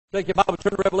Take your Bible,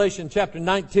 turn to Revelation chapter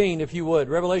 19, if you would.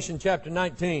 Revelation chapter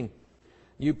 19.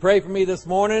 You pray for me this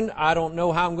morning. I don't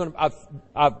know how I'm going to...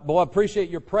 I appreciate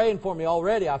your praying for me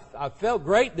already. I felt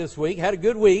great this week. Had a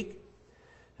good week.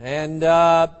 And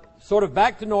sort of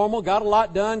back to normal. Got a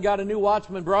lot done. Got a new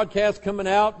Watchman broadcast coming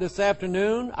out this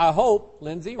afternoon. I hope,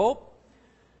 Lindsay, hope.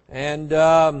 And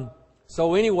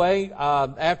so anyway,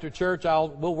 after church,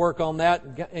 we'll work on that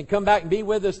and come back and be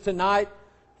with us tonight.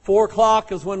 4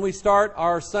 o'clock is when we start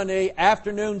our Sunday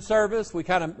afternoon service.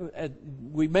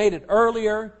 We made it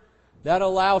earlier. That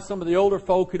allows some of the older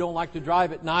folk who don't like to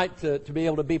drive at night to be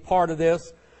able to be part of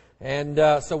this. And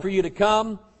so for you to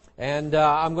come, and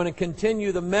I'm going to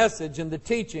continue the message and the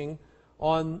teaching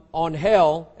on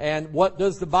hell and what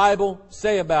does the Bible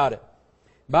say about it.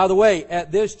 By the way,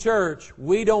 at this church,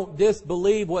 we don't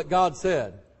disbelieve what God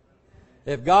said.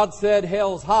 If God said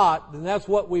hell's hot, then that's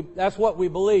what we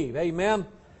believe. Amen.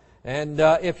 And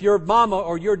if your mama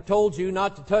or your told you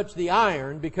not to touch the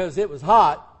iron because it was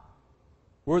hot,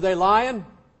 were they lying?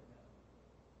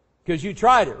 Because you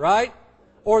tried it, right?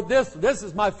 Or this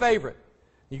is my favorite.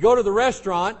 You go to the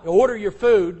restaurant, you order your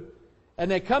food, and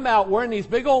they come out wearing these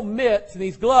big old mitts and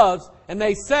these gloves, and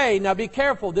they say, now be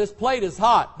careful, this plate is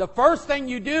hot. The first thing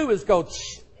you do is go,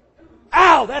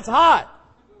 ow, that's hot.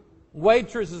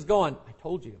 Waitress is going, I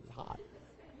told you it was hot.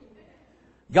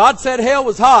 God said hell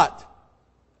was hot.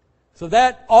 So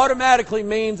that automatically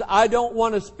means I don't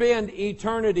want to spend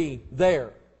eternity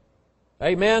there.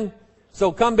 Amen.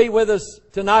 So come be with us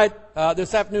tonight,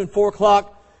 this afternoon, 4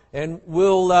 o'clock, and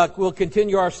we'll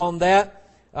continue on that.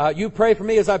 You pray for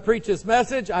me as I preach this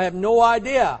message. I have no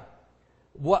idea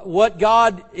what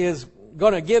God is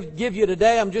going to give you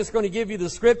today. I'm just going to give you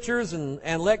the scriptures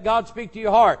and let God speak to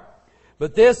your heart.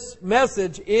 But this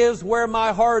message is where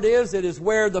my heart is. It is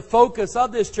where the focus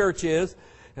of this church is.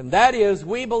 And that is,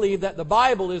 we believe that the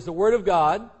Bible is the Word of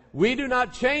God. We do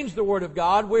not change the Word of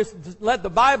God. We let the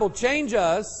Bible change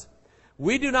us.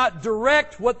 We do not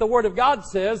direct what the Word of God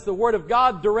says. The Word of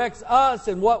God directs us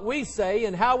in what we say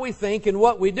and how we think and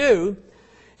what we do.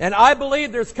 And I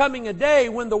believe there's coming a day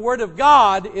when the Word of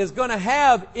God is going to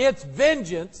have its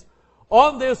vengeance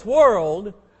on this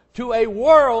world to a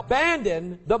world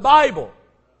abandon the Bible.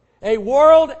 A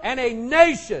world and a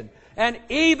nation and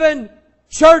even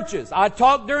churches. I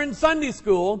talked during Sunday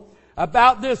school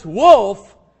about this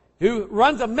wolf who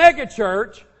runs a mega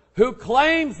church who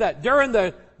claims that during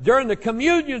the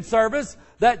communion service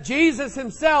that Jesus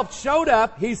himself showed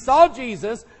up. He saw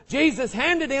Jesus. Jesus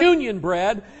handed him communion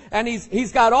bread, and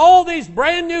he's got all these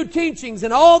brand new teachings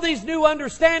and all these new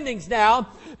understandings now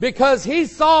because he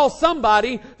saw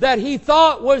somebody that he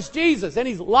thought was Jesus, and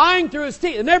he's lying through his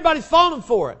teeth, and everybody's falling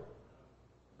for it.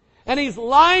 And he's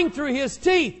lying through his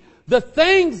teeth. The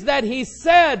things that he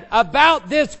said about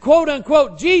this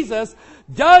quote-unquote Jesus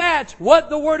does match what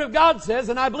the Word of God says,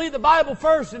 and I believe the Bible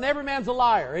first, and every man's a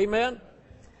liar. Amen?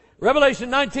 Revelation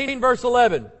 19, verse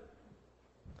 11.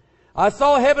 I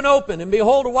saw heaven open, and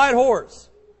behold, a white horse.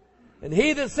 And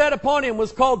he that sat upon him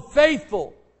was called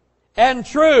Faithful and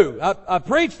True. I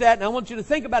preached that, and I want you to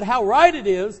think about how right it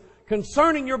is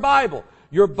concerning your Bible.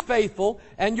 You're faithful,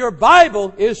 and your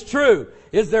Bible is true.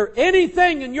 Is there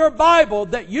anything in your Bible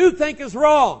that you think is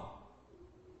wrong?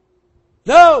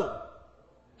 No.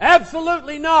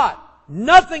 Absolutely not.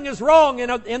 Nothing is wrong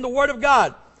in the Word of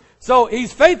God. So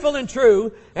He's faithful and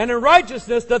true, and in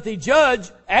righteousness doth He judge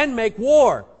and make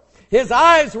war. His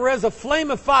eyes were as a flame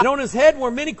of fire, and on His head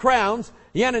were many crowns.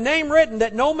 He had a name written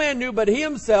that no man knew but He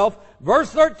Himself. Verse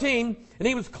 13, and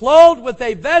He was clothed with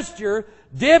a vesture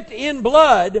dipped in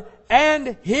blood,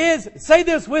 and say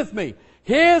this with me,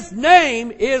 His name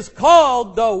is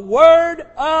called the Word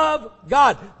of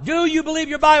God. Do you believe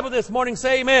your Bible this morning?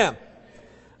 Say amen.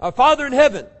 Our Father in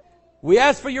heaven, we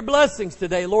ask for your blessings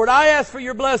today. Lord, I ask for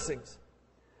your blessings.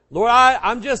 Lord,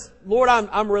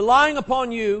 I'm relying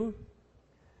upon you.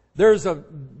 There's a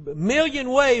million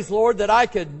ways, Lord, that I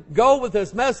could go with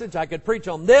this message. I could preach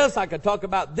on this. I could talk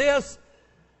about this.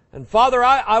 And Father,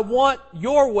 I want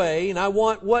your way, and I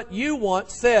want what you want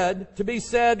said to be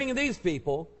said to these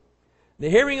people, the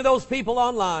hearing of those people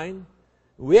online.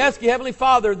 We ask you, Heavenly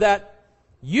Father, that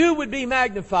you would be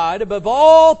magnified above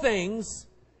all things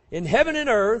in heaven and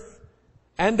earth,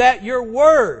 and that your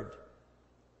Word,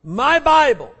 my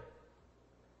Bible,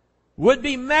 would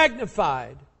be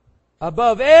magnified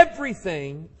above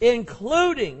everything,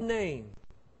 including name.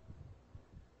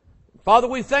 Father,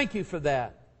 we thank you for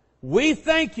that. We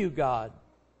thank you, God,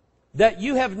 that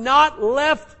you have not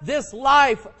left this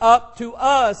life up to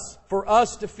us for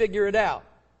us to figure it out.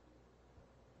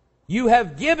 You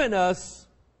have given us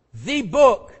the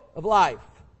book of life.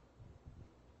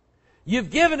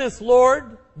 You've given us,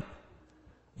 Lord,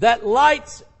 that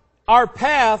lights our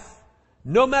path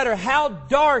no matter how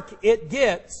dark it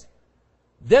gets.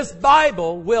 This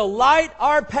Bible will light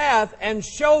our path and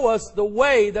show us the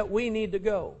way that we need to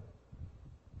go.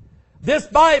 This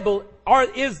Bible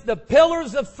is the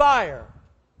pillars of fire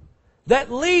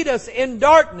that lead us in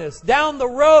darkness down the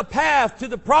road path to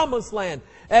the promised land.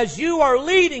 As you are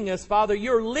leading us, Father,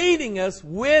 you're leading us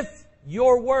with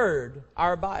your Word,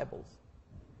 our Bibles.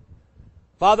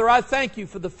 Father, I thank you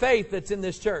for the faith that's in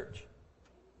this church.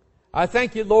 I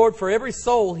thank you, Lord, for every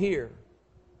soul here,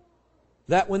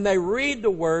 that when they read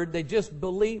the Word, they just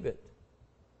believe it.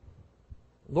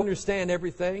 Lord, understand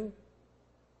everything.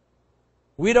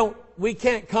 We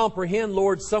can't comprehend,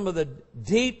 Lord, some of the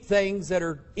deep things that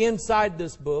are inside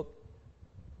this book,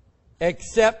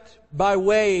 except by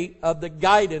way of the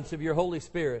guidance of your Holy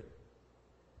Spirit.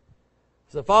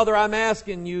 So, Father, I'm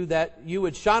asking you that you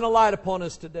would shine a light upon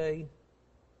us today.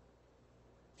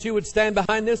 That you would stand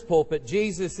behind this pulpit.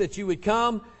 Jesus, that you would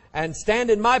come and stand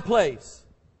in my place.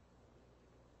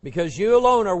 Because you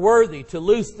alone are worthy to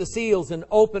loose the seals and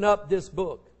open up this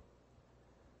book.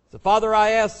 So, Father,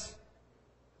 I ask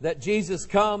that Jesus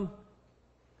come,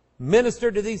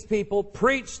 minister to these people,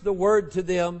 preach the Word to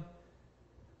them.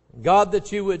 God,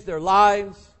 that you would their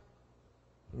lives.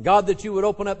 God, that you would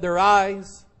open up their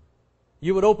eyes.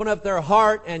 You would open up their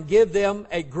heart and give them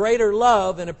a greater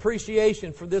love and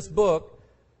appreciation for this book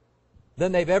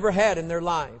than they've ever had in their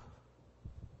life.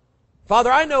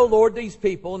 Father, I know, Lord, these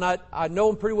people, and I know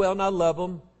them pretty well, and I love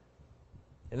them.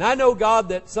 And I know, God,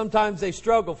 that sometimes they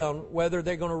struggle on whether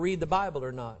they're going to read the Bible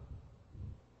or not.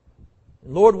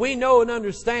 And Lord, we know and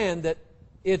understand that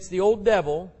it's the old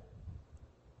devil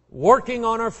working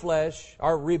on our flesh,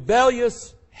 our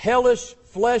rebellious, hellish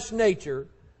flesh nature,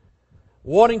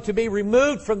 wanting to be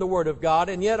removed from the Word of God,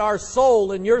 and yet our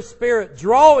soul and your Spirit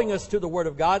drawing us to the Word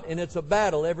of God, and it's a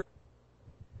battle every day.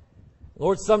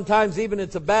 Lord, sometimes even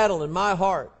it's a battle in my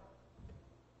heart.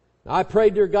 I pray,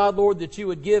 dear God, Lord, that you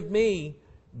would give me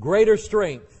greater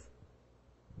strength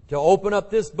to open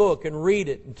up this book and read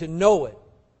it and to know it.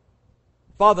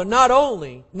 Father, not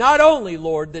only,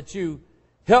 Lord, that you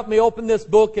help me open this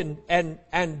book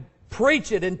and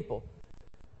preach it in people,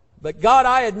 but God,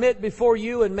 I admit before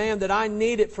you and man that I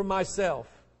need it for myself,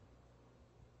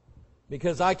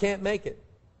 because I can't make it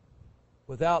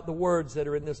without the words that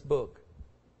are in this book.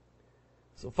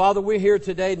 So, Father, we're here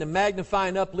today to magnify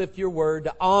and uplift your Word,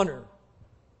 to honor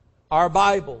our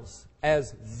Bibles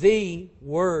as the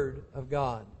Word of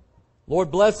God. Lord,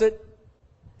 bless it.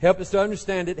 Help us to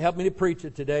understand it. Help me to preach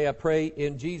it today. I pray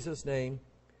in Jesus' name.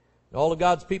 And all of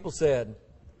God's people said,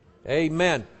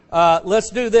 amen.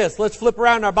 Let's do this. Let's flip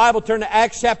around our Bible. Turn to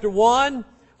Acts chapter 1.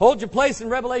 Hold your place in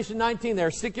Revelation 19 there.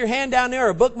 Stick your hand down there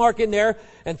or bookmark in there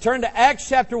and turn to Acts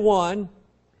chapter 1.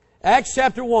 Acts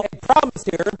chapter 1. A promise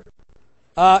here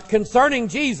concerning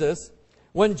Jesus.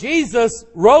 When Jesus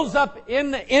rose up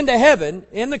into heaven,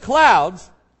 in the clouds,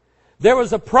 there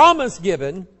was a promise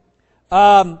given.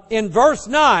 In verse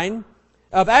 9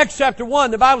 of Acts chapter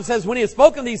 1, the Bible says, when he had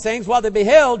spoken these things, while they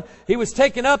beheld, he was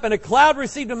taken up, and a cloud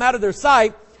received him out of their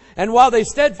sight. And while they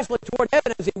steadfastly toward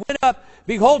heaven, as he went up,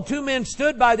 behold, two men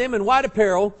stood by them in white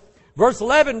apparel. Verse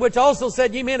 11, which also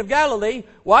said, ye men of Galilee,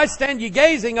 why stand ye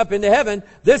gazing up into heaven?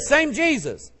 This same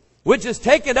Jesus, which is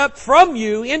taken up from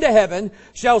you into heaven,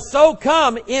 shall so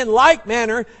come in like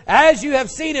manner as you have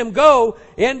seen him go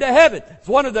into heaven. It's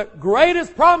one of the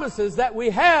greatest promises that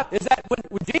we have, is that when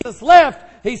Jesus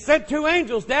left, he sent two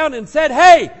angels down and said,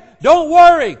 hey, don't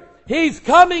worry, he's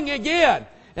coming again.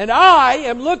 And I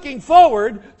am looking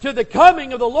forward to the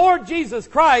coming of the Lord Jesus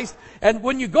Christ. And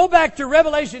when you go back to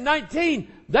Revelation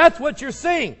 19, that's what you're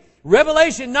seeing.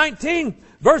 Revelation 19,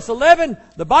 verse 11,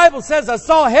 the Bible says, I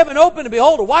saw heaven open, and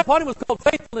behold, a white upon him was called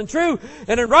Faithful and True,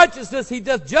 and in righteousness he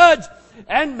doth judge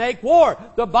and make war.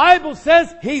 The Bible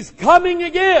says he's coming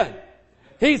again.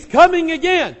 He's coming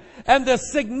again. And the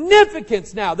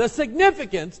significance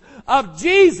of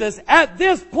Jesus at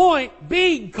this point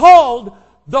being called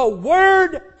the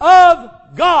Word of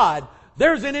God,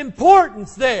 there's an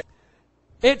importance there.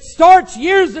 It starts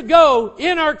years ago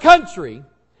in our country,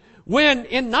 when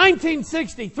in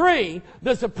 1963,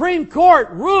 the Supreme Court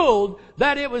ruled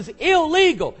that it was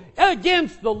illegal,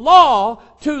 against the law,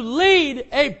 to lead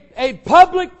a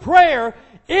public prayer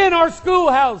in our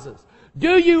schoolhouses.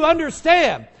 Do you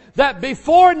understand that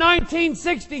before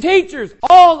 1960, teachers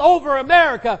all over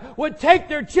America would take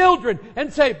their children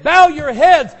and say, bow your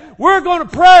heads, we're going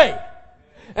to pray.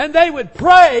 And they would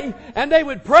pray,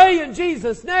 in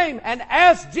Jesus' name and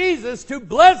ask Jesus to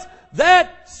bless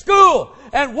that school.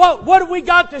 And what have we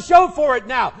got to show for it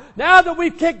now? Now that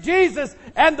we've kicked Jesus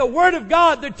and the Word of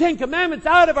God, the Ten Commandments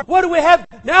out of our... What do we have?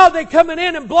 Now they're coming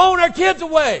in and blowing our kids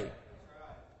away.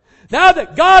 Now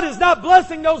that God is not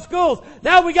blessing those schools,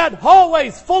 now we got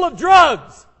hallways full of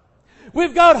drugs.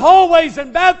 We've got hallways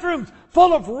and bathrooms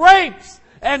full of rapes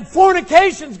and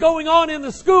fornications going on in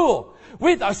the school.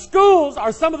 Our schools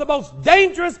are some of the most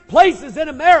dangerous places in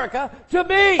America to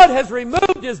be. God has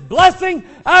removed His blessing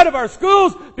out of our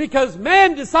schools because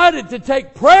man decided to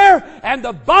take prayer and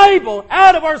the Bible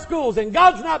out of our schools, and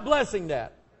God's not blessing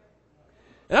that.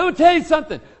 And I'm going to tell you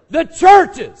something. The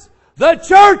churches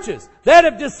that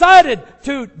have decided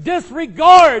to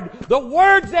disregard the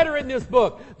words that are in this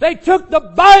book, they took the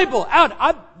Bible out.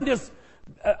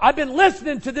 I've been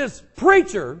listening to this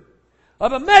preacher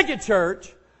of a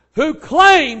megachurch who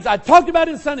claims, I talked about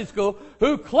in Sunday school,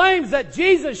 who claims that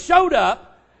Jesus showed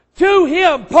up to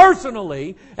him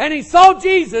personally and he saw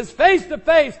Jesus face to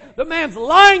face. The man's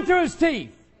lying through his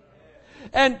teeth.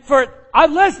 And I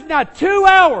listened now 2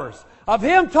 hours of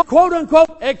him quote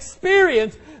unquote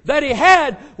experience that he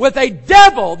had with a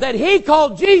devil that he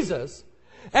called Jesus,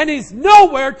 and he's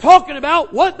nowhere talking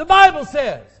about what the Bible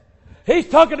says. He's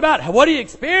talking about what he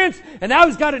experienced, and now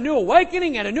he's got a new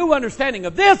awakening and a new understanding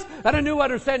of this and a new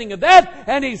understanding of that,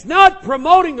 and he's not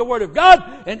promoting the Word of God.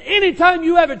 And anytime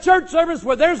you have a church service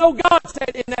where there's no God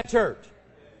said in that church,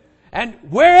 and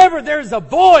wherever there's a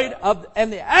void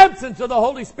and the absence of the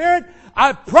Holy Spirit,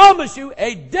 I promise you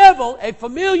a devil, a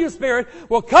familiar spirit,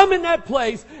 will come in that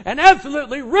place and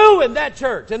absolutely ruin that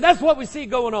church. And that's what we see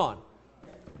going on.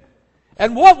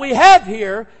 And what we have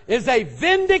here is a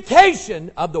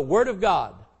vindication of the Word of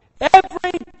God.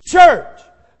 Every church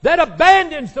that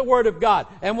abandons the Word of God,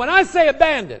 and when I say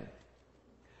abandon,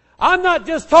 I'm not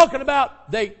just talking about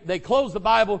they close the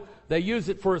Bible, they use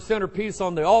it for a centerpiece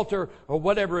on the altar or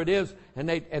whatever it is, and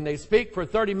they speak for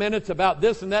 30 minutes about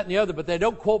this and that and the other, but they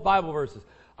don't quote Bible verses.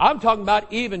 I'm talking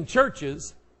about even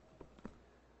churches,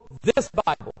 this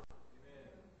Bible.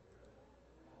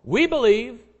 We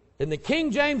believe in the King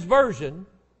James Version,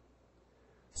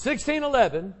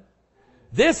 1611,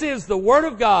 this is the Word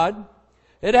of God.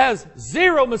 It has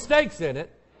 0 mistakes in it.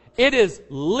 It is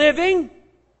living.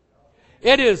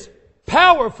 It is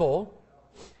powerful.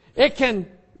 It can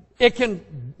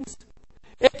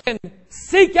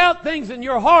seek out things in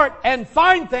your heart and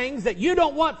find things that you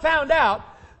don't want found out.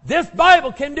 This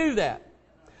Bible can do that.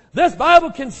 This Bible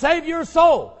can save your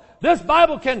soul. This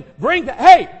Bible can bring...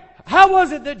 Hey, how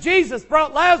was it that Jesus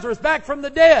brought Lazarus back from the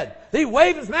dead? Did He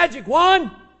wave His magic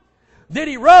wand? Did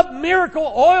He rub miracle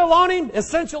oil on him?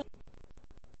 Essential.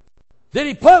 Did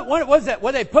He put... What was that?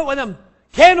 Where they put one of them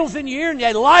candles in your ear and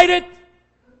they light it?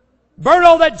 Burn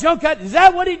all that junk out? Is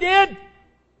that what He did?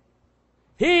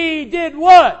 He did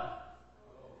what?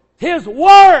 His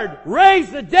Word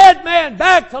raised the dead man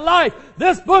back to life.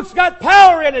 This book's got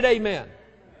power in it, amen.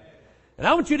 And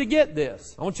I want you to get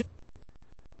this.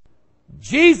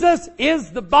 Jesus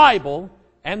is the Bible,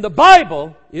 and the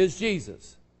Bible is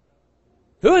Jesus.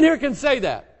 Who in here can say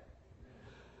that?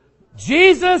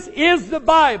 Jesus is the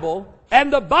Bible,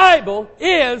 and the Bible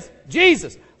is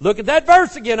Jesus. Look at that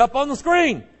verse again up on the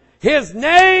screen. His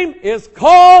name is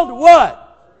called what?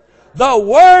 The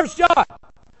Word of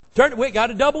John. We got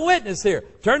a double witness here.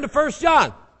 Turn to 1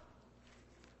 John.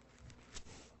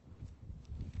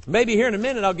 Maybe here in a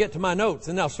minute I'll get to my notes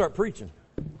and I'll start preaching.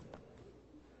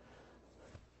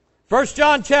 1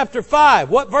 John chapter 5.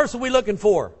 What verse are we looking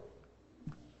for?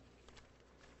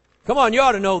 Come on, you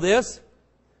ought to know this.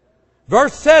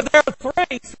 Verse 7, there are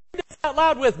 3. Say this out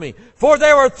loud with me. For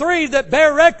there are 3 that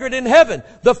bear record in heaven.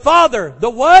 The Father, the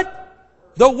what?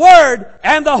 The Word,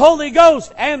 and the Holy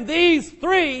Ghost. And these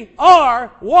 3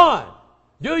 are one.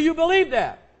 Do you believe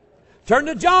that? Turn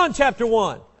to John chapter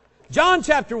 1. John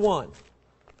chapter 1.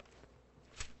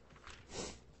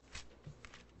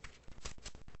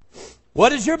 What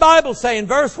does your Bible say in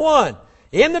verse 1?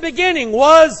 In the beginning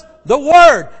was the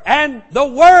Word, and the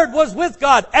Word was with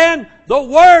God, and the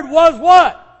Word was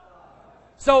what?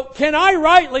 So can I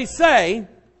rightly say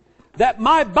that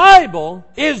my Bible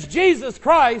is Jesus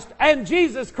Christ, and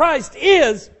Jesus Christ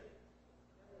is...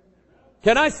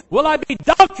 Will I be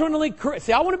doctrinally correct?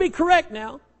 See, I want to be correct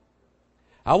now.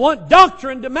 I want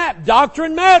doctrine to map.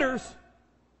 Doctrine matters.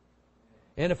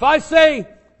 And if I say,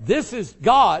 this is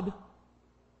God,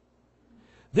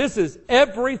 this is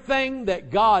everything that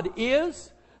God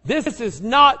is, this is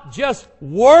not just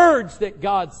words that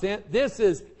God sent, this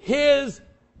is His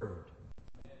Word.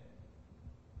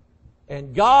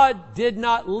 And God did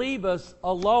not leave us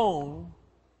alone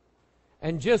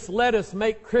and just let us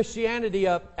make Christianity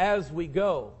up as we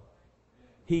go.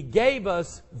 He gave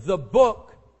us the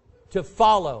book to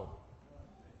follow.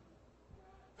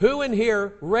 Who in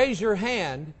here, raise your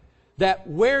hand, that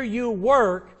where you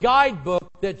work,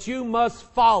 guidebook that you must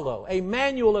follow, a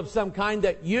manual of some kind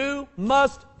that you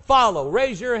must follow?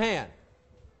 Raise your hand.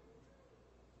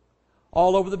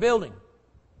 All over the building.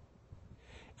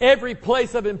 Every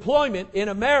place of employment in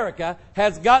America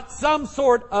has got some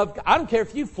sort of, I don't care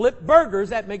if you flip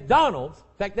burgers at McDonald's.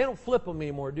 In fact, they don't flip them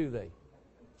anymore, do they?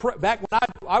 Back when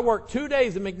I worked 2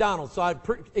 days at McDonald's, so I had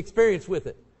experience with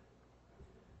it.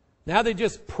 Now they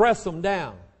just press them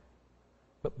down.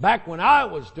 But back when I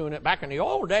was doing it, back in the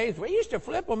old days, we used to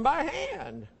flip them by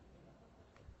hand.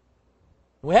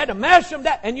 We had to mash them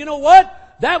down. And you know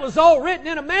what? That was all written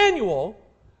in a manual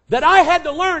that I had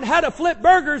to learn how to flip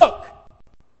burgers.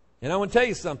 And I want to tell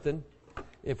you something.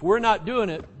 If we're not doing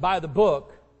it by the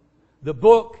book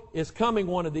is coming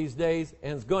one of these days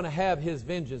and is going to have His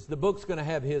vengeance. The book's going to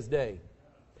have His day.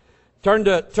 Turn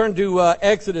to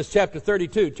Exodus chapter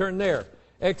 32. Turn there.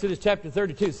 Exodus chapter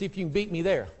 32. See if you can beat me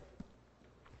there.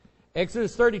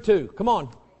 Exodus 32. Come on.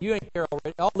 You ain't there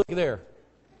already. Oh, look there.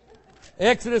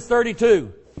 Exodus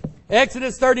 32.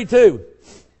 Exodus 32.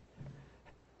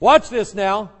 Watch this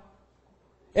now.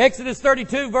 Exodus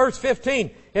 32 verse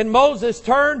 15. And Moses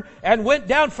turned and went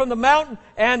down from the mountain,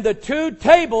 and the 2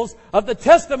 tables of the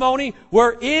testimony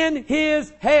were in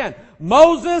his hand.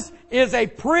 Moses is a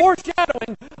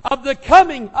foreshadowing of the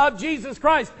coming of Jesus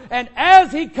Christ. And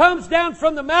as he comes down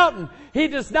from the mountain, he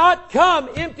does not come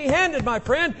empty-handed, my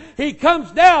friend. He comes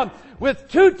down with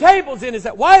 2 tables in his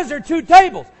hand. Why is there 2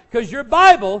 tables? Because your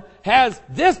Bible has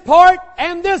this part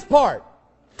and this part.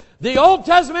 The Old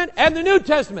Testament and the New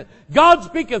Testament. God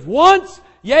speaketh once,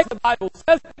 yea, the Bible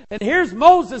says. And here's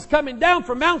Moses coming down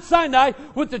from Mount Sinai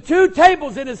with the 2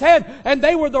 tables in his hand, and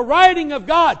they were the writing of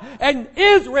God. And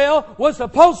Israel was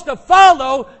supposed to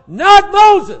follow, not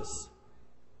Moses.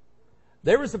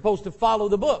 They were supposed to follow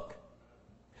the book.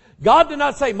 God did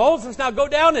not say, Moses, now go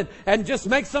down and just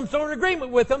make some sort of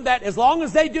agreement with them that as long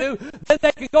as they do, then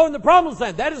they can go in the promised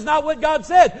land. That is not what God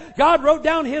said. God wrote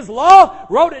down His law,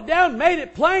 wrote it down, made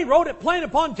it plain, wrote it plain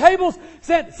upon tables,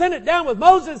 sent it down with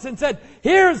Moses and said,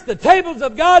 here's the tables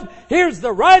of God, here's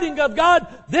the writing of God,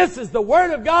 this is the Word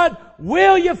of God,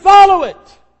 will you follow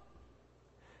it?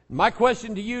 My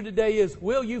question to you today is,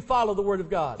 will you follow the Word of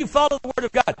God? Will you follow the Word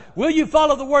of God? Will you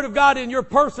follow the Word of God in your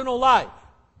personal life?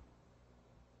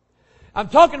 I'm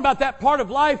talking about that part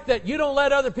of life that you don't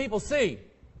let other people see.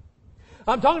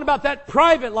 I'm talking about that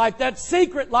private life, that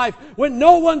secret life when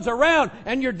no one's around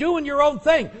and you're doing your own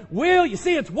thing. You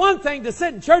see, it's one thing to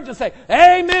sit in church and say,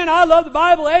 amen, I love the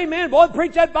Bible, amen, boy,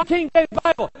 preach that King James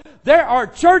Bible. There are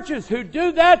churches who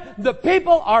do that. The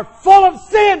people are full of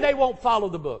sin. They won't follow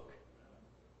the book.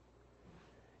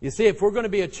 You see, if we're going to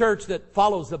be a church that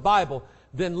follows the Bible,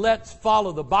 then let's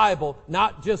follow the Bible,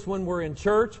 not just when we're in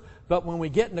church, but when we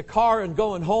get in the car and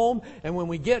going home, and when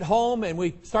we get home and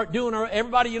we start doing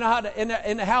everybody, you know how to,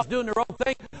 in the house doing their own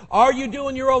thing. Are you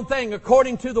doing your own thing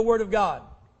according to the Word of God?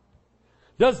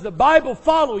 Does the Bible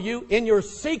follow you in your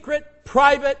secret,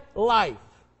 private life?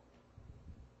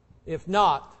 If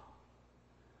not,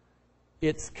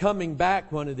 it's coming back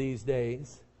one of these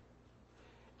days.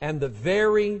 And the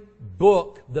very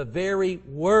book, the very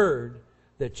Word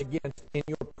that you get in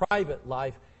your private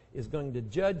life is going to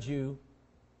judge you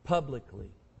publicly.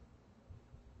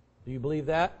 Do you believe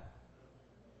that?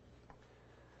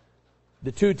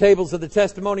 The 2 tables of the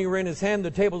testimony were in his hand. The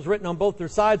tables written on both their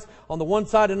sides. On the one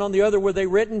side and on the other were they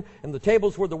written. And the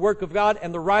tables were the work of God.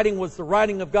 And the writing was the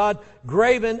writing of God,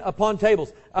 graven upon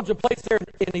tables. There's a place there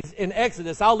in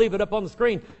Exodus. I'll leave it up on the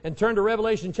screen. And turn to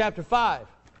Revelation chapter 5.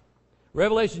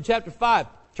 Revelation chapter 5.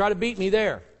 Try to beat me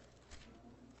there.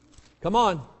 Come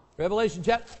on. Revelation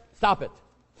chapter... Stop it.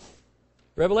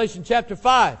 Revelation chapter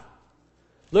 5.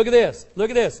 Look at this. Look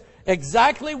at this.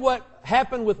 Exactly what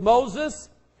happened with Moses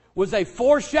was a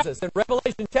foreshadow. In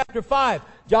Revelation chapter 5,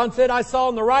 John said, I saw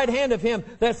on the right hand of him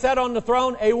that sat on the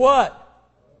throne a what?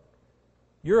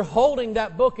 You're holding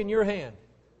that book in your hand.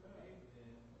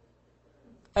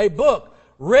 A book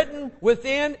written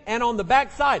within and on the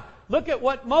back side. Look at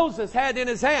what Moses had in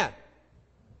his hand.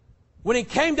 When he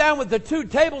came down with the 2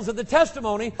 tables of the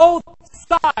testimony, both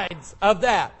sides of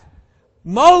that.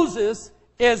 Moses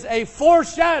is a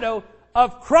foreshadow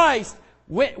of Christ.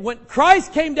 When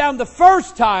Christ came down the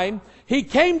first time, He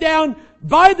came down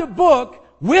by the book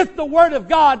with the Word of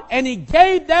God, and He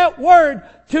gave that Word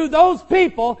to those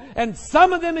people, and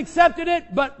some of them accepted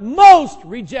it, but most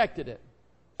rejected it.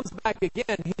 Back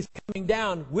again, He's coming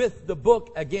down with the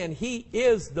book again. He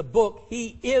is the book.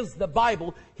 He is the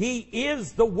Bible. He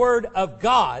is the Word of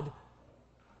God.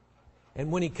 And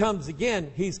when He comes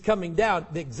again, He's coming down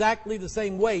exactly the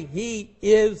same way. He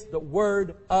is the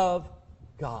Word of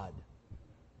God?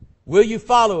 Will you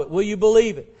follow it? Will you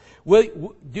believe it?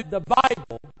 Do the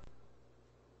Bible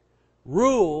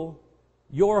rule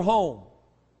your home?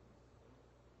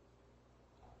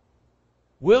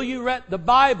 Will you let the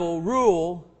Bible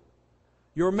rule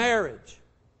your marriage?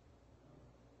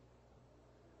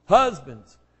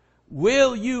 Husbands,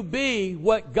 will you be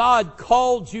what God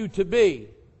called you to be?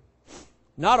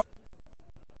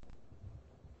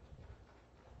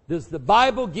 Does the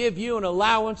Bible give you an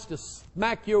allowance to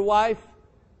smack your wife?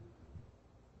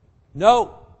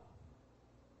 No.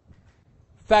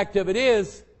 Fact of it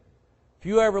is, if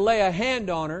you ever lay a hand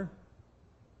on her,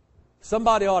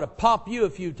 somebody ought to pop you a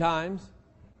few times.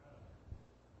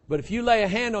 But if you lay a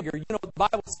hand on her, you know what the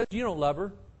Bible says? You don't love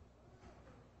her.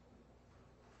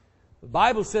 The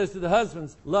Bible says to the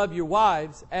husbands, love your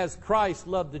wives as Christ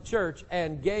loved the church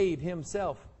and gave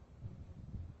Himself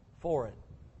for it.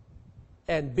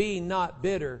 And be not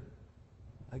bitter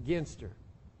against her.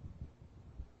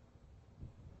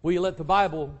 Will you let the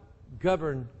Bible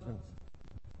govern?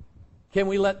 Can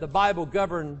we let the Bible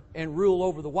govern and rule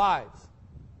over the wives?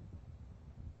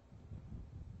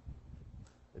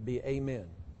 It'd be amen.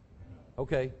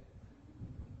 Okay.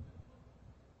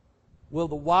 Will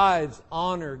the wives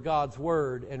honor God's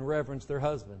word and reverence their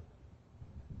husband?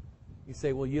 You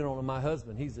say, well, you don't know my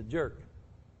husband. He's a jerk.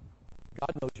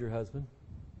 God knows your husband.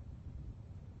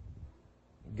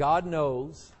 God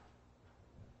knows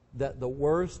that the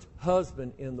worst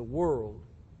husband in the world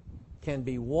can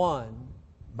be won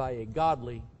by a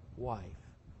godly wife.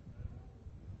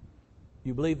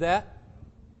 You believe that?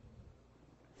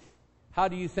 How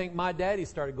do you think my daddy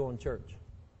started going to church?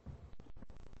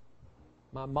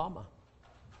 My mama.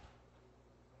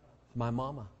 My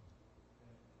mama.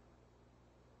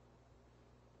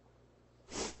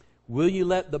 Will you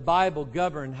let the Bible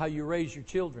govern how you raise your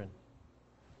children?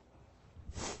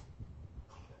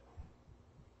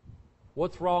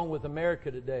 What's wrong with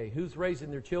America today? Who's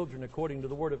raising their children according to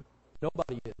the Word of God?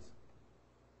 Nobody is.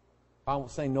 I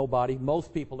won't say nobody.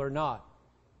 Most people are not.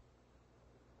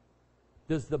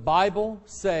 Does the Bible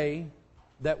say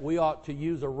that we ought to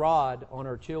use a rod on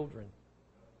our children?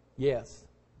 Yes.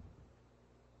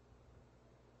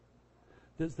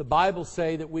 Does the Bible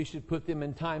say that we should put them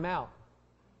in time out?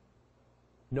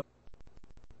 No.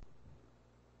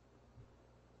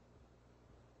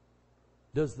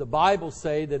 Does the Bible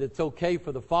say that it's okay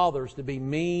for the fathers to be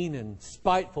mean and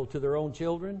spiteful to their own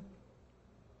children?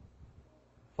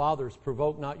 Fathers,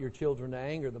 provoke not your children to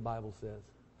anger, the Bible says.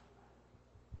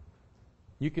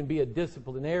 You can be a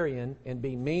disciplinarian and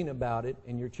be mean about it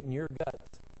in your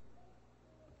guts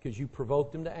because you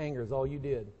provoked them to anger is all you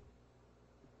did.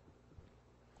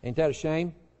 Ain't that a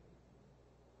shame?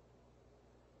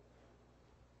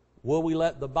 Will we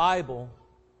let the Bible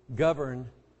govern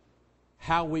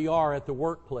how we are at the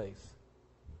workplace?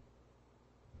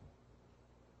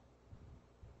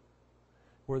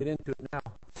 We're getting into it now.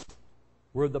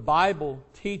 Where the Bible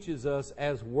teaches us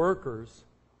as workers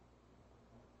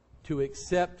to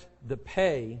accept the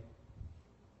pay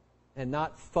and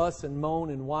not fuss and moan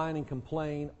and whine and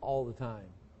complain all the time.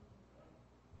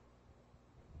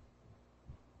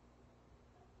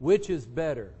 Which is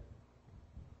better?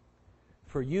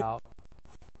 For you out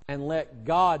and let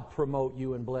God promote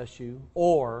you and bless you,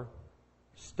 or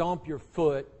stomp your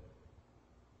foot,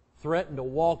 threaten to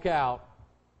walk out,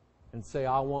 and say,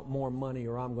 I want more money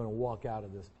or I'm going to walk out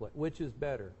of this place. Which is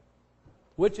better?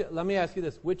 Let me ask you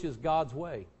this. Which is God's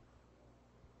way?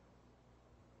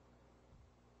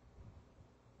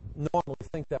 Normally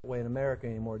think that way in America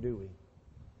anymore, do we?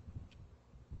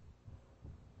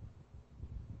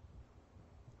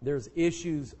 There's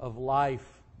issues of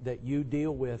life that you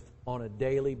deal with on a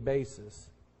daily basis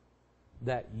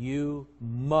that you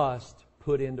must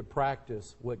put into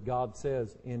practice what God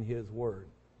says in His Word.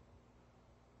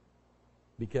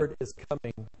 Because He is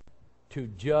coming to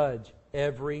judge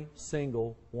every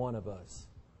single one of us,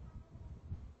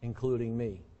 including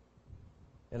me.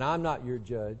 And I'm not your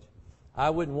judge.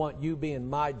 I wouldn't want you being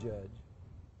my judge.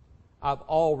 I've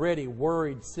already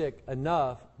worried sick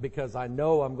enough because I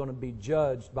know I'm going to be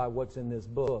judged by what's in this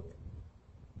book.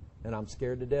 And I'm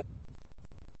scared to death.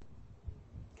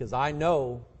 Because I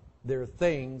know there are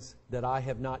things that I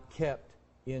have not kept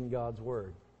in God's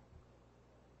Word.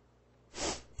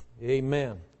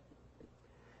 Amen.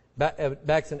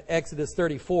 Back in Exodus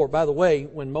 34. By the way,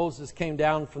 when Moses came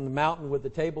down from the mountain with the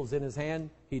tables in his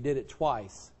hand, he did it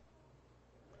twice.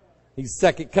 He's 2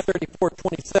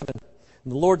 34:27.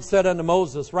 And the Lord said unto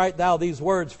Moses, Write thou these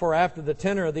words, for after the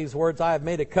tenor of these words I have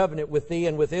made a covenant with thee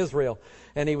and with Israel.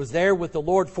 And he was there with the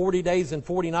Lord 40 days and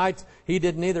 40 nights. He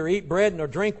did neither eat bread nor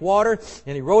drink water.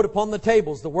 And he wrote upon the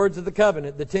tables the words of the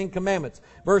covenant, the 10 commandments.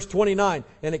 Verse 29,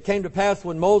 And it came to pass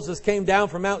when Moses came down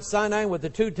from Mount Sinai with the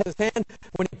two in his hand,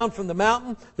 when he came from the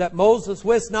mountain, that Moses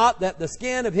wist not that the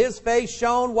skin of his face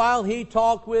shone while he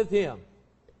talked with him.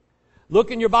 Look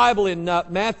in your Bible in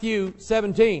Matthew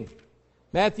 17.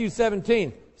 Matthew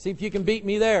 17. See if you can beat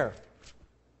me there.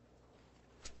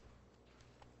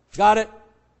 Got it?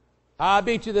 I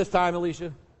beat you this time,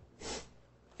 Alicia.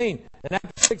 And after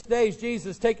 6 days,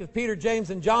 Jesus taketh Peter, James,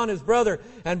 and John, his brother,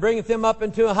 and bringeth them up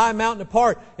into a high mountain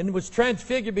apart, and was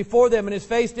transfigured before them, and his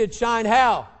face did shine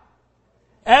how?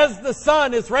 As the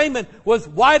sun, his raiment was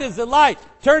white as the light.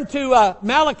 Turn to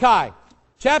Malachi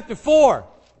chapter 4.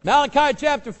 Malachi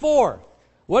chapter 4.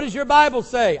 What does your Bible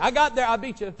say? I got there. I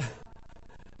beat you.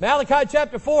 Malachi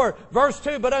chapter 4, verse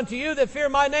 2. But unto you that fear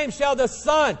my name shall the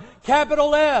Son,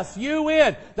 capital S,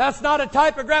 U-N. That's not a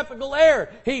typographical error.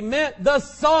 He meant the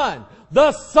Son.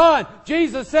 The Son.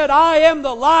 Jesus said, I am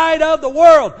the light of the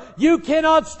world. You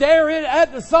cannot stare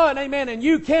at the sun. Amen. And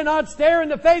you cannot stare in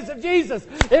the face of Jesus.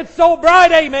 It's so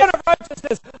bright. Amen. Of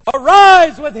righteousness.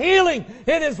 Arise with healing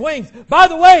in His wings. By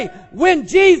the way, when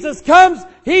Jesus comes,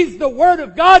 He's the Word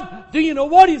of God. Do you know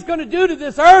what He's going to do to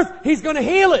this earth? He's going to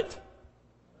heal it.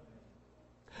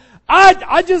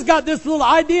 I just got this little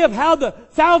idea of how the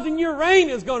 1,000-year reign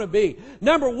is going to be.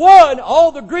 Number one,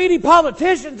 all the greedy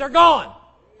politicians are gone.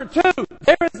 Number two,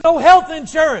 there is no health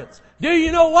insurance. Do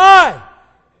you know why?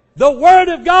 The Word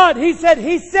of God, He said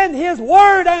He sent His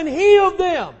Word and healed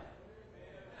them.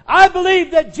 I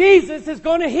believe that Jesus is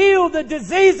going to heal the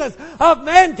diseases of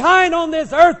mankind on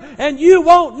this earth, and you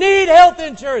won't need health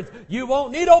insurance. You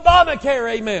won't need Obamacare.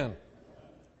 Amen.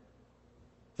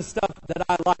 The stuff that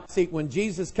I like to see, when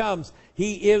Jesus comes,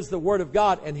 He is the Word of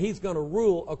God, and He's going to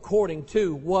rule according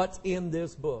to what's in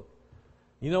this book.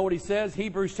 You know what He says?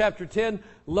 Hebrews chapter 10,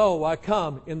 Lo, I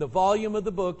come. In the volume of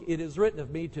the book, it is written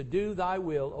of me to do Thy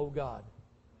will, O God.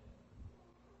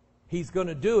 He's going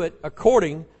to do it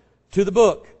according to the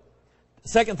book.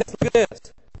 Second, look at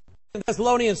this.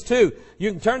 Thessalonians 2.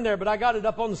 You can turn there, but I got it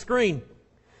up on the screen.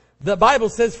 The Bible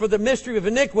says, For the mystery of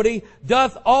iniquity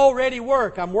doth already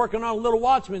work. I'm working on a little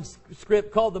Watchman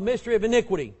script called The Mystery of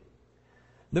Iniquity.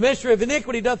 The mystery of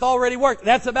iniquity doth already work.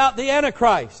 That's about the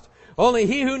Antichrist. Only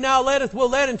he who now letteth will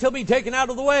let until be taken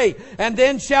out of the way. And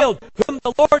then shall, whom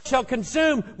the Lord shall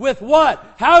consume with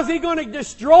what? How's He going to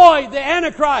destroy the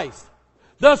Antichrist?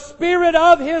 The spirit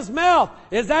of His mouth.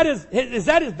 Is that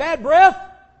his bad breath?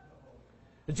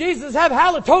 Did Jesus have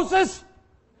halitosis?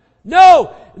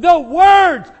 No. The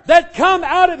words that come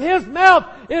out of His mouth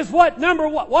is what? Number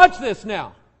one. Watch this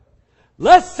now.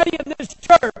 Let's say in this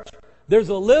church, there's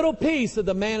a little piece of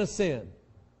the man of sin.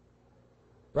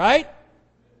 Right?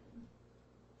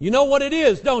 You know what it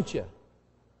is, don't you?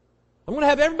 I'm going to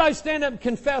have everybody stand up and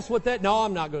confess what that... No,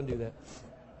 I'm not going to do that.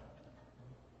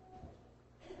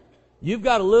 You've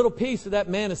got a little piece of that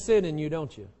man of sin in you,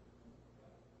 don't you?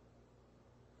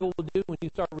 What will do when you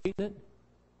start reading it?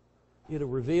 It'll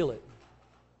reveal it.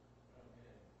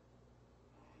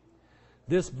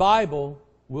 This Bible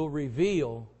will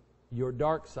reveal your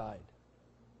dark side.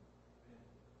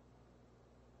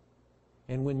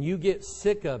 And when you get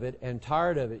sick of it and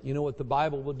tired of it, you know what the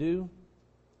Bible will do?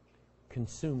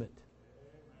 Consume it.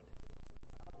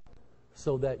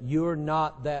 So that you're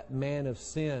not that man of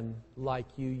sin like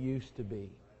you used to be.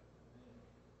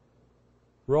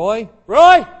 Roy?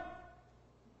 Roy!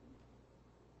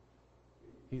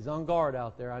 He's on guard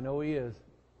out there. I know he is.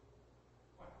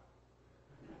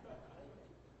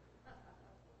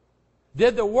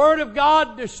 Did the Word of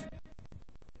God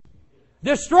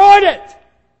destroyed it?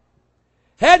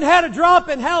 Hadn't had a drop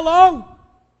in how long?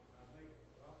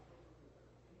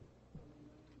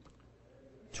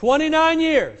 29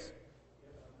 years.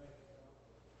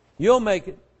 You'll make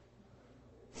it.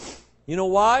 You know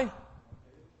why?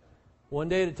 One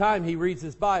day at a time, he reads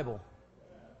his Bible.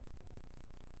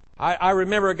 I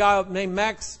remember a guy named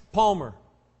Max Palmer.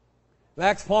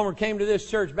 Max Palmer came to this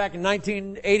church back in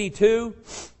 1982.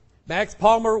 Max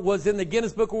Palmer was in the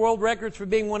Guinness Book of World Records for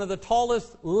being one of the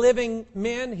tallest living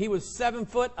men. He was 7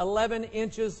 foot 11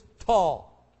 inches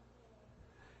tall.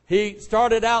 He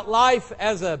started out life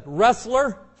as a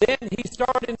wrestler. Then he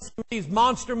starred in some of these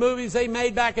monster movies they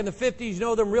made back in the 50s. You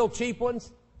know, them real cheap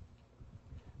ones?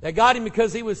 They got him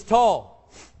because he was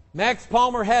tall. Max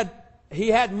Palmer had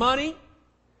money.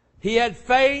 He had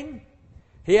fame.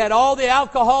 He had all the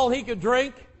alcohol he could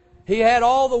drink. He had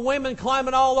all the women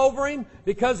climbing all over him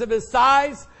because of his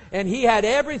size. And he had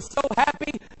so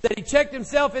happy that he checked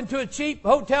himself into a cheap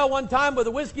hotel one time with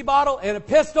a whiskey bottle and a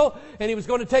pistol, and he was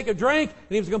going to take a drink, and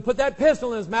he was going to put that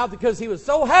pistol in his mouth because he was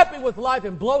so happy with life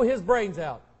and blow his brains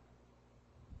out.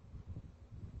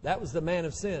 That was the man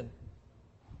of sin,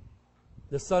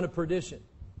 the son of perdition.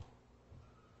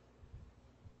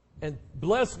 And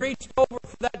Bless reached over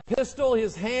for that pistol.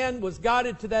 His hand was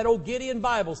guided to that old Gideon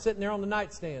Bible sitting there on the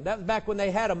nightstand. That was back when they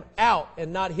had them out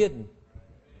and not hidden.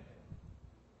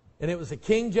 And it was a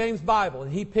King James Bible.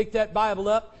 And he picked that Bible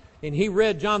up and he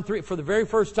read John 3. For the very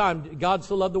first time, God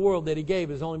so loved the world that He gave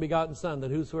His only begotten Son,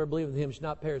 that whosoever believeth in Him should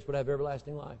not perish but have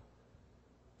everlasting life.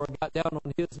 Or got down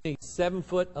on his knees.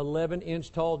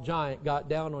 7'11" tall giant got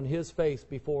down on his face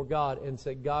before God and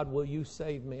said, God, will you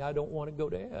save me? I don't want to go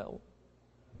to hell.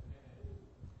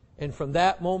 And from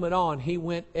that moment on, he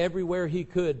went everywhere he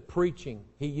could preaching.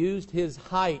 He used his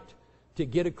height to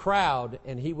get a crowd,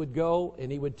 and he would go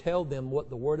and he would tell them what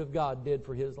the Word of God did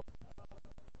for his life.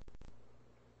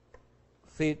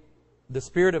 See, the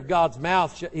Spirit of God's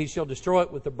mouth, He shall destroy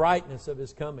it with the brightness of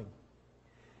His coming.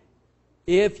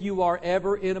 If you are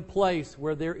ever in a place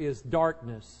where there is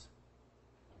darkness,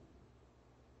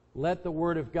 let the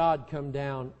Word of God come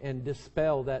down and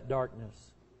dispel that darkness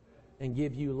and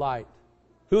give you light.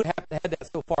 Who would have had that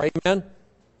so far? Amen?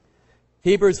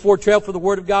 Hebrews 4:12, for the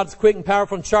Word of God is quick and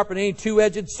powerful and sharper than any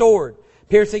two-edged sword,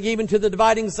 piercing even to the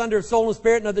dividing asunder of soul and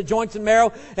spirit and of the joints and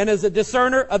marrow, and is a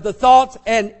discerner of the thoughts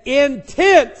and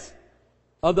intents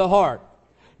of the heart.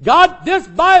 God, this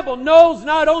Bible knows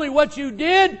not only what you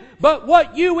did, but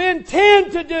what you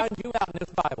intend to do. You out in this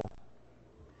Bible.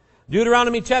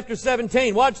 Deuteronomy chapter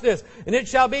 17. Watch this. And it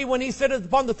shall be when He sitteth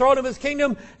upon the throne of His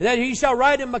kingdom, that He shall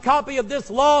write him a copy of this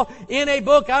law in a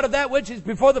book out of that which is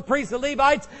before the priests and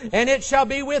Levites, and it shall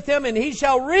be with him, and he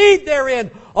shall read therein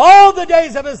all the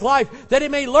days of his life, that he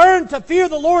may learn to fear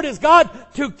the Lord his God,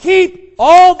 to keep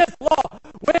all this law.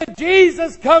 When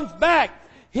Jesus comes back,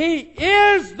 He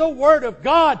is the Word of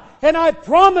God. And I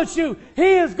promise you,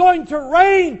 He is going to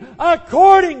reign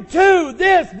according to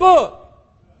this book.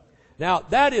 Now,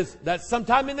 that's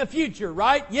sometime in the future,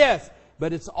 right? Yes.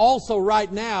 But it's also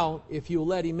right now if you'll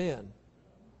let Him in.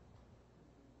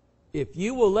 If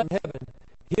you will let Him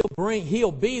in,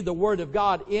 He'll be the Word of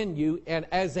God in you. And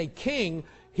as a king,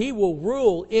 He will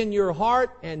rule in your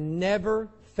heart and never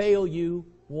fail you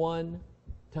one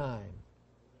time.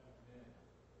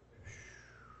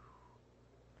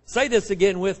 Say this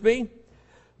again with me.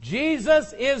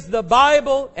 Jesus is the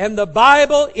Bible, and the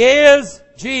Bible is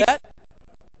Jesus.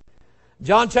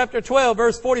 John chapter 12,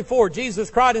 verse 44. Jesus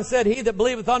cried and said, He that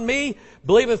believeth on me,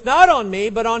 believeth not on me,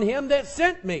 but on Him that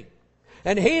sent me.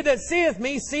 And he that seeth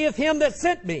me, seeth Him that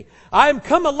sent me. I am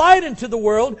come a light into the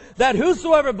world, that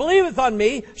whosoever believeth on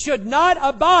me should not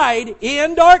abide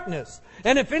in darkness.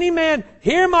 And if any man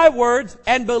hear my words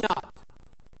and believe not.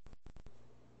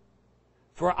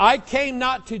 For I came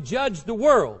not to judge the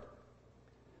world,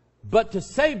 but to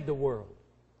save the world.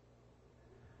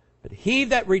 But he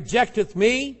that rejecteth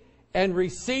me and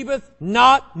receiveth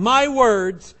not my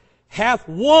words hath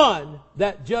one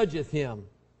that judgeth him.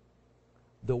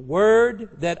 The word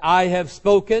that I have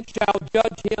spoken shall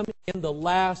judge him in the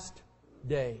last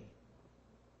day.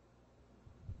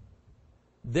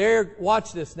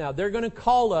 Watch this now. They're going to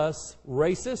call us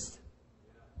racist.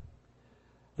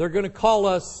 They're going to call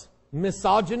us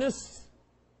misogynists.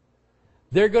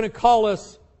 They're going to call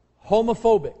us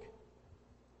homophobic.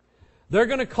 They're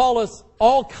going to call us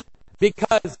all kinds,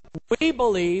 because we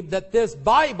believe that this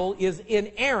Bible is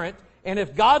inerrant, and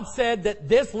if God said that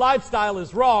this lifestyle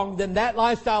is wrong, then that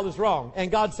lifestyle is wrong,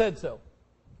 and God said so.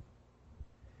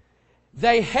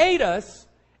 They hate us,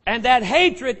 and that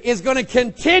hatred is going to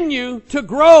continue to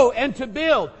grow and to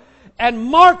build. And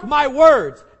mark my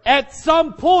words, at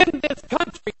some point in this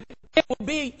country, it will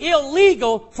be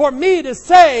illegal for me to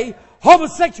say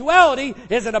homosexuality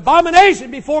is an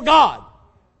abomination before God.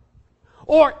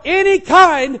 Or any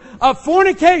kind of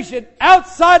fornication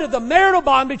outside of the marital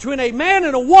bond between a man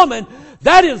and a woman,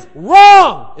 that is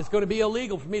wrong. It's going to be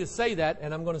illegal for me to say that,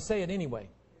 and I'm going to say it anyway.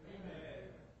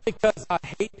 Because I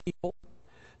hate people,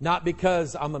 not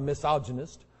because I'm a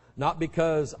misogynist, not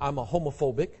because I'm a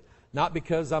homophobic, not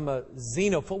because I'm a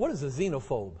xenophobe. What is a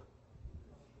xenophobe?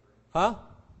 Huh?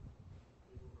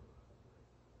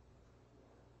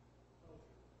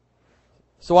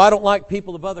 So I don't like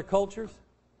people of other cultures?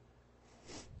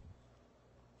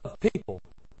 People.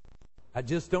 I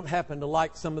just don't happen to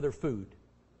like some of their food.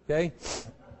 Okay?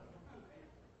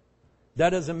 That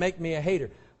doesn't make me a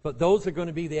hater. But those are going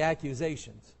to be the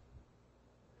accusations.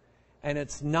 And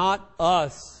it's not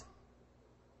us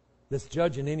that's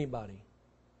judging anybody.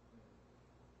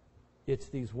 It's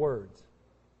these words.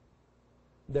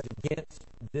 that's against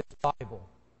this Bible.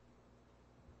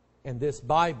 And this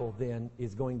Bible then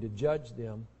is going to judge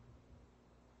them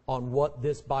on what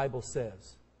this Bible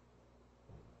says.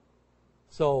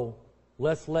 So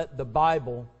let's let the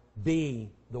Bible be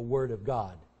the Word of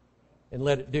God and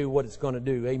let it do what it's going to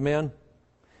do. Amen?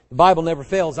 The Bible never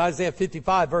fails. Isaiah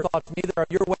 55, verse 5, neither are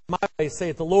your ways my ways,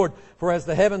 saith the Lord. For as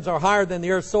the heavens are higher than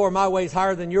the earth, so are my ways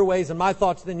higher than your ways, and my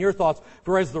thoughts than your thoughts.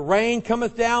 For as the rain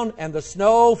cometh down, and the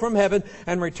snow from heaven,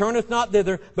 and returneth not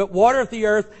thither, but watereth the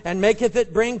earth, and maketh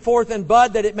it bring forth and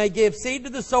bud, that it may give seed to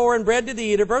the sower and bread to the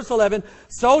eater. Verse 11,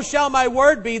 so shall my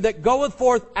word be that goeth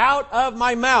forth out of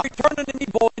my mouth. Return unto me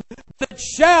void, that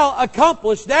shall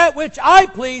accomplish that which I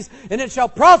please, and it shall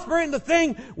prosper in the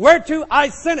thing whereto I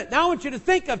sent it. Now I want you to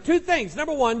think of two things.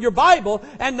 Number one, your Bible,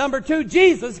 and number two,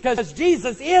 Jesus, because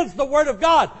Jesus is the Word of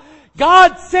God.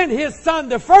 God sent His Son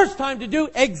the first time to do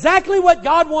exactly what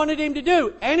God wanted Him to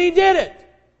do, and He did it.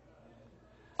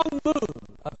 Moon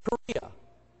of Korea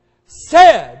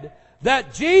said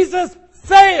that Jesus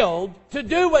failed to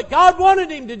do what God wanted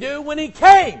Him to do when He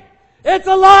came. It's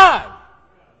a lie.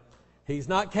 He's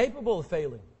not capable of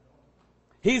failing.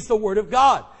 He's the Word of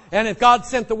God. And if God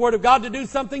sent the Word of God to do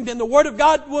something, then the Word of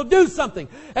God will do something.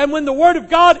 And when the Word of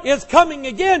God is coming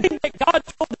again, what God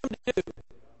told Him to do.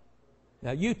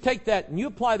 Now you take that and you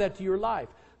apply that to your life.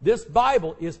 This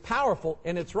Bible is powerful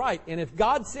and it's right. And if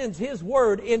God sends His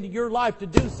Word into your life to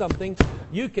do something,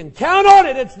 you can count on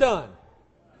it, it's done.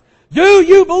 Do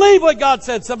you believe what God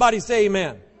said? Somebody say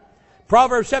amen.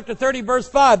 Proverbs chapter 30, verse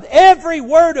 5. Every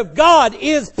word of God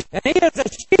is, and He is a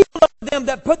shield of them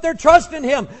that put their trust in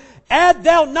Him. Add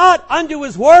thou not unto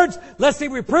His words, lest He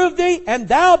reprove thee, and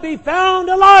thou be found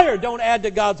a liar. Don't add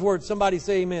to God's word. Somebody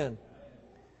say amen.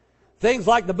 Things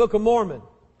like the Book of Mormon.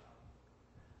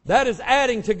 That is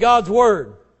adding to God's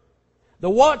word. The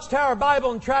Watchtower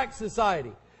Bible and Tract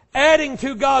Society. Adding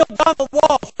to God. Donald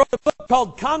Walsh wrote a book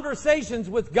called Conversations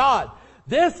with God.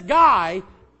 This guy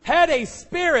had a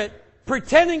spirit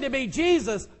pretending to be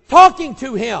Jesus, talking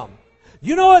to him.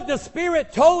 You know what the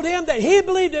Spirit told him? That he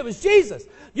believed it was Jesus.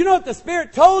 You know what the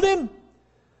Spirit told him?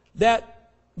 That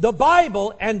the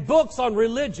Bible and books on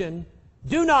religion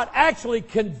do not actually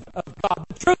convey God.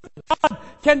 The truth of God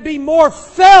can be more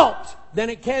felt than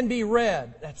it can be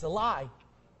read. That's a lie.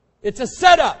 It's a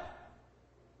setup.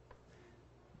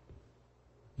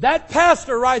 That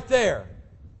pastor right there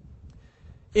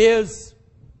is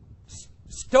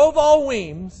Stovall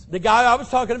Weems, the guy I was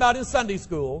talking about in Sunday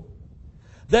school,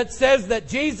 that says that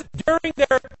Jesus, during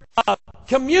their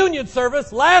communion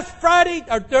service last Friday,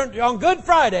 or on Good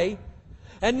Friday,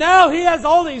 and now he has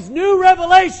all these new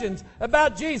revelations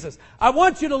about Jesus. I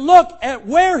want you to look at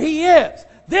where He is.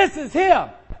 This is Him.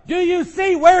 Do you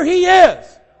see where He is?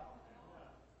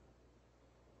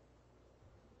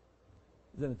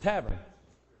 He's in a tavern.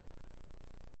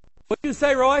 What do you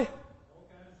say, Roy?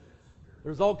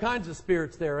 There's all kinds of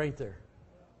spirits there, ain't there?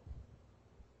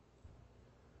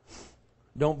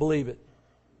 Don't believe it.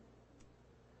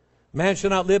 Man shall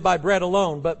not live by bread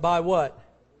alone, but by what?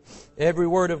 Every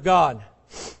word of God.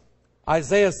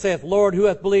 Isaiah saith, Lord, who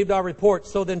hath believed our report?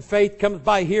 So then faith cometh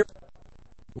by hearing.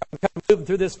 I'm kind of moving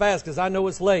through this fast because I know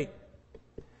it's late.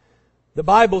 The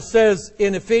Bible says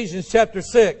in Ephesians chapter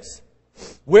 6,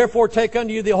 wherefore take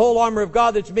unto you the whole armor of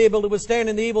God, that you be able to withstand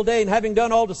in the evil day, and having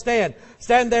done all to stand.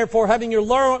 Stand therefore, having your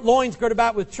loins girded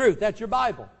about with truth. That's your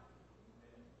Bible.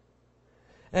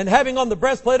 And having on the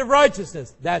breastplate of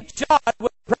righteousness, that shod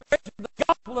with the preparation of the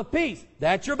gospel of peace.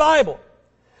 That's your Bible.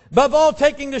 Above all,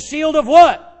 taking the shield of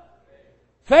what?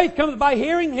 Faith comes by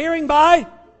hearing, hearing by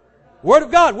Word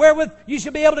of God, wherewith you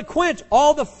shall be able to quench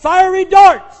all the fiery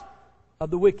darts of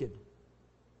the wicked.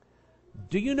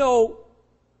 Do you know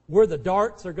where the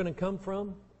darts are going to come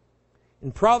from?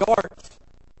 And probably darts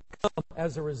come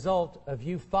as a result of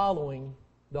you following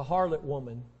the harlot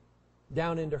woman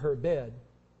down into her bed.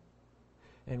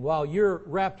 And while you're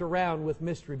wrapped around with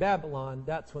Mystery Babylon,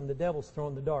 that's when the devil's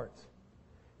throwing the darts.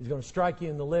 He's going to strike you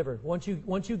in the liver. Once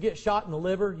you get shot in the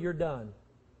liver, you're done.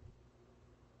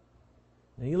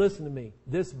 Now you listen to me.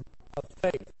 This of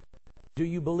faith. Do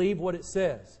you believe what it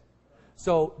says?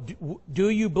 So, do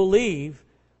you believe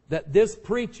that this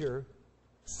preacher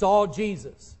saw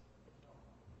Jesus?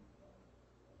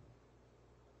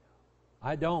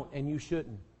 I don't, and you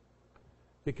shouldn't.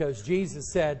 Because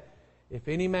Jesus said, if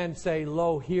any man say,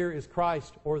 lo, here is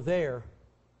Christ, or there,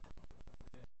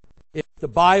 it's the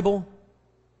Bible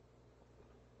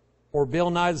or Bill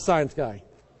Nye the Science Guy.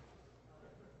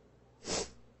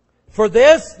 For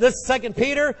this is 2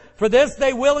 Peter, for this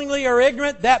they willingly are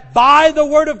ignorant, that by the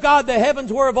word of God the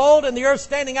heavens were of old, and the earth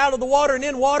standing out of the water and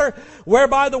in water,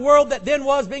 whereby the world that then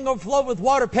was, being overflowed with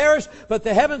water, perished. But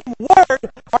the heavens and word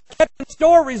are kept in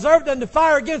store, reserved unto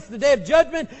fire against the day of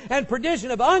judgment and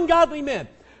perdition of ungodly men.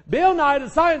 Bill Nye, the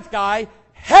science guy,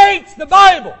 hates the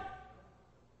Bible.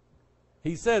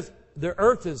 He says the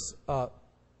earth is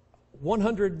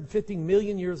 150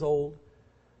 million years old.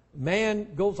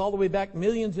 Man goes all the way back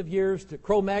millions of years to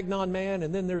Cro-Magnon man,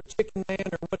 and then there's chicken man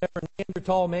or whatever,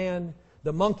 Neanderthal man,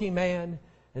 the monkey man,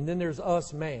 and then there's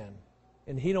us man.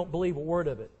 And he don't believe a word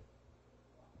of it.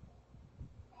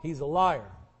 He's a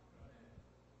liar.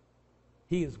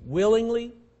 He is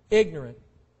willingly ignorant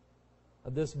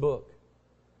of this book.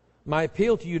 My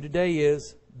appeal to you today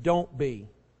is, don't be.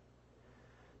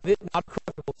 It's not a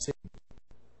corruptible seed.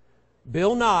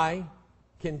 Bill Nye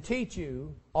can teach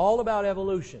you all about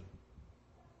evolution,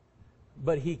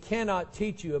 but he cannot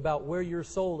teach you about where your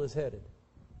soul is headed.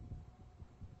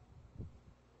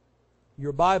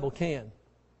 Your Bible can.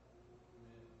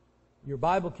 Your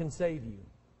Bible can save you.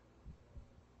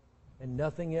 And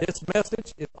nothing else. This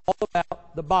message is all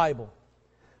about the Bible.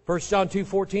 1 John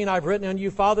 2:14, I've written unto you,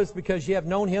 fathers, because ye have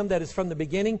known him that is from the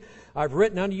beginning. I've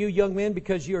written unto you, young men,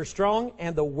 because ye are strong,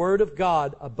 and the word of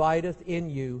God abideth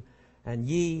in you, and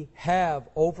ye have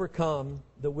overcome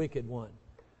the wicked one.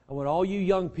 I want all you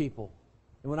young people,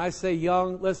 and when I say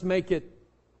young, let's make it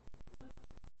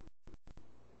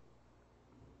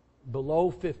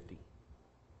below 50.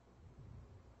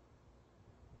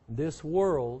 This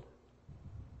world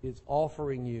is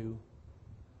offering you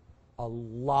a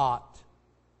lot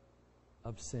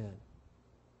of sin.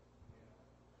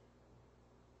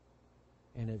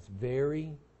 And it's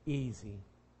very easy.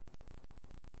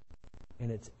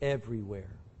 And it's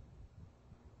everywhere.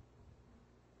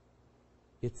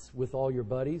 It's with all your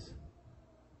buddies.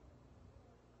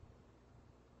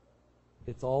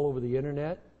 It's all over the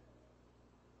internet.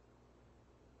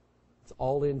 It's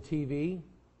all in TV.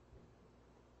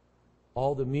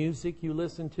 All the music you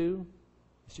listen to.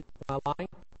 Am I lying?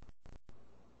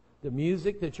 The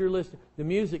music that you're listening, the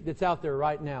music that's out there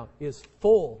right now is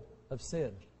full of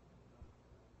sin.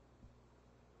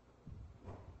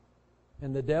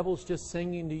 And the devil's just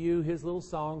singing to you his little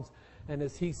songs. And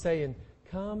as he's saying,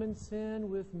 come and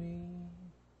sin with me.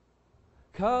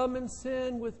 Come and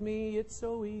sin with me. It's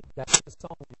so easy. That's the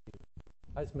song.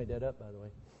 I just made that up, by the way.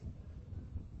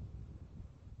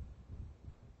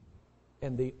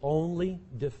 And the only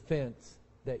defense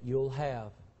that you'll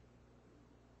have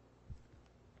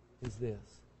is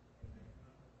this.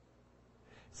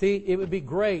 See, it would be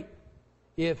great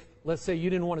if, let's say,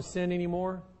 you didn't want to sin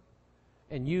anymore,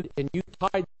 and you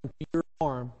tied them to your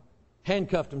arm,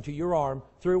 handcuffed them to your arm,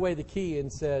 threw away the key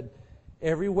and said,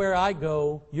 everywhere I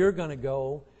go, you're going to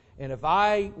go. And if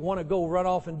I want to go run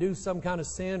off and do some kind of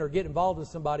sin or get involved with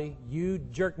somebody, you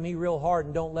jerk me real hard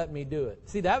and don't let me do it.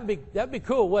 See, that'd be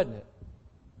cool, wouldn't it?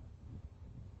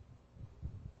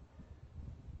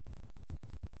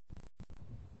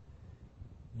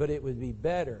 But it would be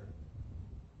better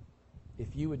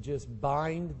if you would just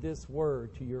bind this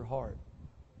word to your heart.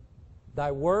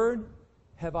 Thy word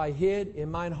have I hid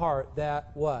in mine heart, that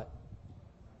what?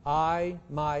 I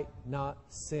might not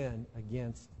sin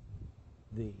against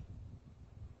thee.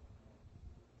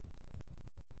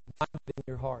 Bind it in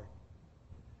your heart.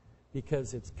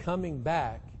 Because it's coming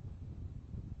back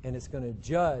and it's going to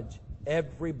judge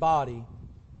everybody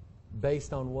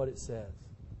based on what it says.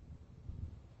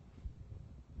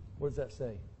 What does that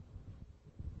say?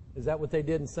 Is that what they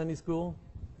did in Sunday school?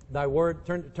 Thy word,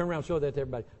 turn around and show that to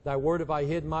everybody. Thy word have I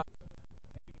hid my...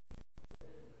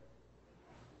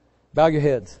 Bow your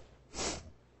heads.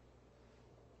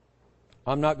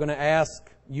 I'm not going to ask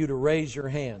you to raise your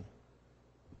hand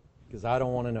because I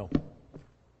don't want to know.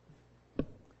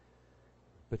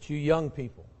 But you young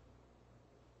people,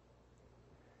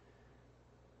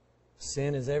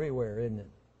 sin is everywhere, isn't it?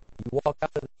 You walk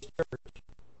out of the church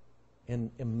and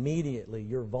immediately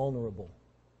you're vulnerable.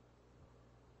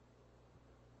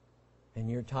 And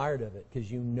you're tired of it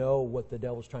because you know what the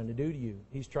devil's trying to do to you.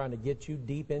 He's trying to get you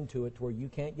deep into it to where you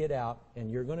can't get out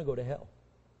and you're going to go to hell.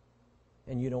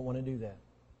 And you don't want to do that.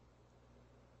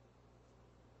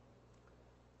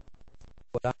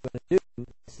 What I'm going to do,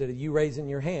 instead of you raising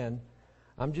your hand,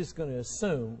 I'm just going to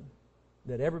assume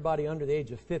that everybody under the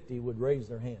age of 50 would raise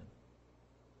their hand.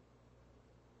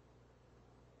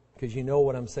 Because you know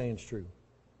what I'm saying is true.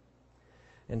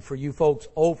 And for you folks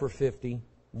over 50,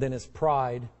 then it's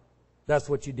pride. That's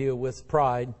what you deal with,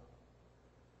 pride.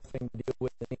 Nothing to deal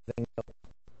with anything else.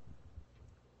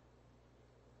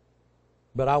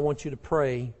 But I want you to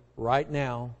pray right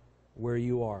now where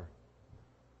you are.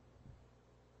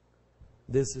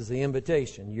 This is the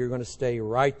invitation. You're going to stay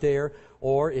right there.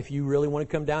 Or if you really want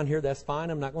to come down here, that's fine.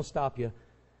 I'm not going to stop you.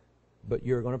 But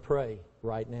you're going to pray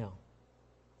right now.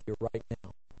 You're right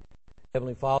now.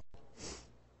 Heavenly Father,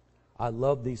 I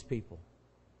love these people.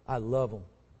 I love them.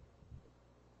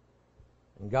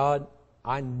 And God,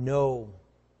 I know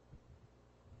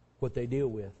what they deal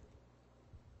with.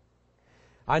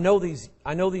 I know these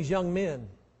young men.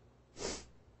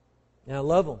 And I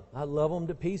love them. I love them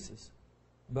to pieces.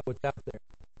 But what's out there?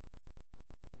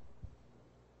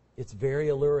 It's very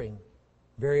alluring,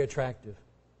 very attractive.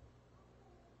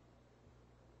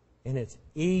 And it's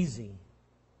easy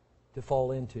to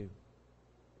fall into.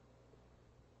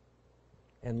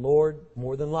 And Lord,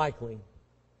 more than likely,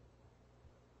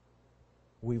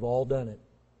 we've all done it.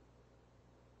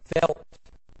 Felt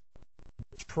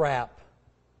the trap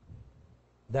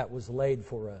that was laid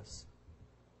for us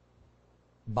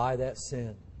by that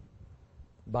sin,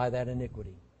 by that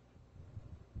iniquity.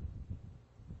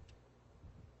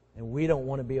 And we don't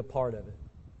want to be a part of it.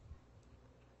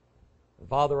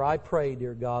 Father, I pray,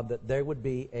 dear God, that there would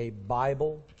be a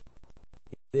Bible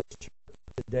in this church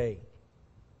today.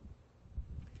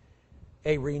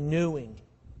 A renewing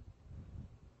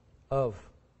of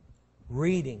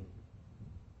reading,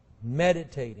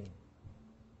 meditating,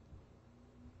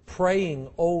 praying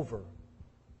over,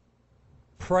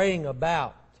 praying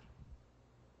about,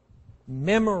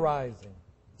 memorizing.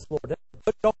 Lord,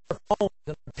 put on our phones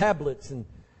and our tablets and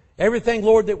everything,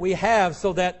 Lord, that we have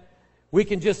so that we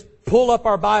can just pull up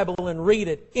our Bible and read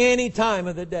it any time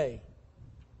of the day.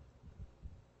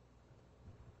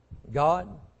 God,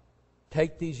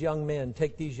 take these young men,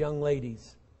 take these young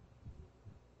ladies,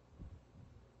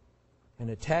 and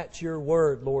attach your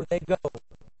word, Lord. They go.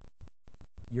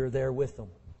 You're there with them.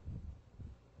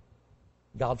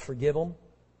 God, forgive them.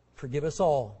 Forgive us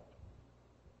all.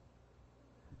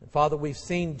 And Father, we've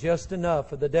seen just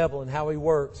enough of the devil and how he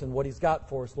works and what he's got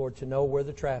for us, Lord, to know where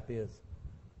the trap is.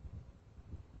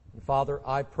 And Father,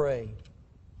 I pray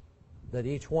that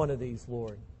each one of these,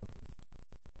 Lord,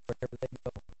 wherever they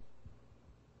go,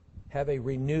 have a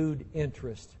renewed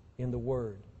interest in the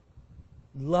Word.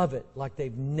 Love it like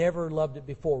they've never loved it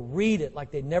before. Read it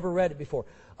like they've never read it before.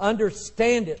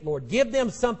 Understand it, Lord. Give them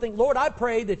something. Lord, I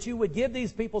pray that you would give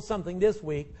these people something this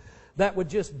week that would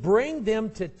just bring them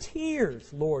to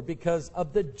tears, Lord, because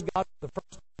of the God, the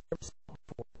first time they ever saw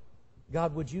before.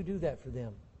 God, would you do that for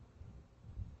them?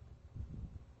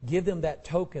 Give them that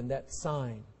token, that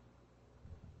sign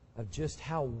of just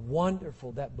how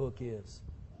wonderful that book is.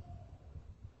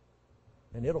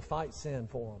 And it'll fight sin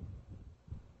for them.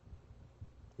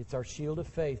 It's our shield of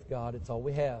faith, God. It's all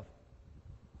we have.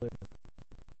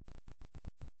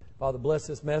 Father, bless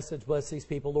this message. Bless these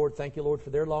people, Lord. Thank you, Lord,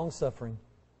 for their long suffering.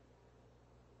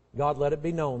 God, let it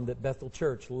be known that Bethel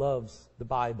Church loves the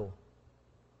Bible.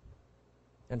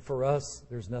 And for us,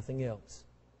 there's nothing else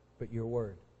but your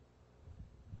word.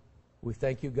 We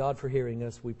thank you, God, for hearing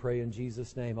us. We pray in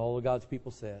Jesus' name. All of God's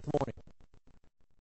people said. Good morning.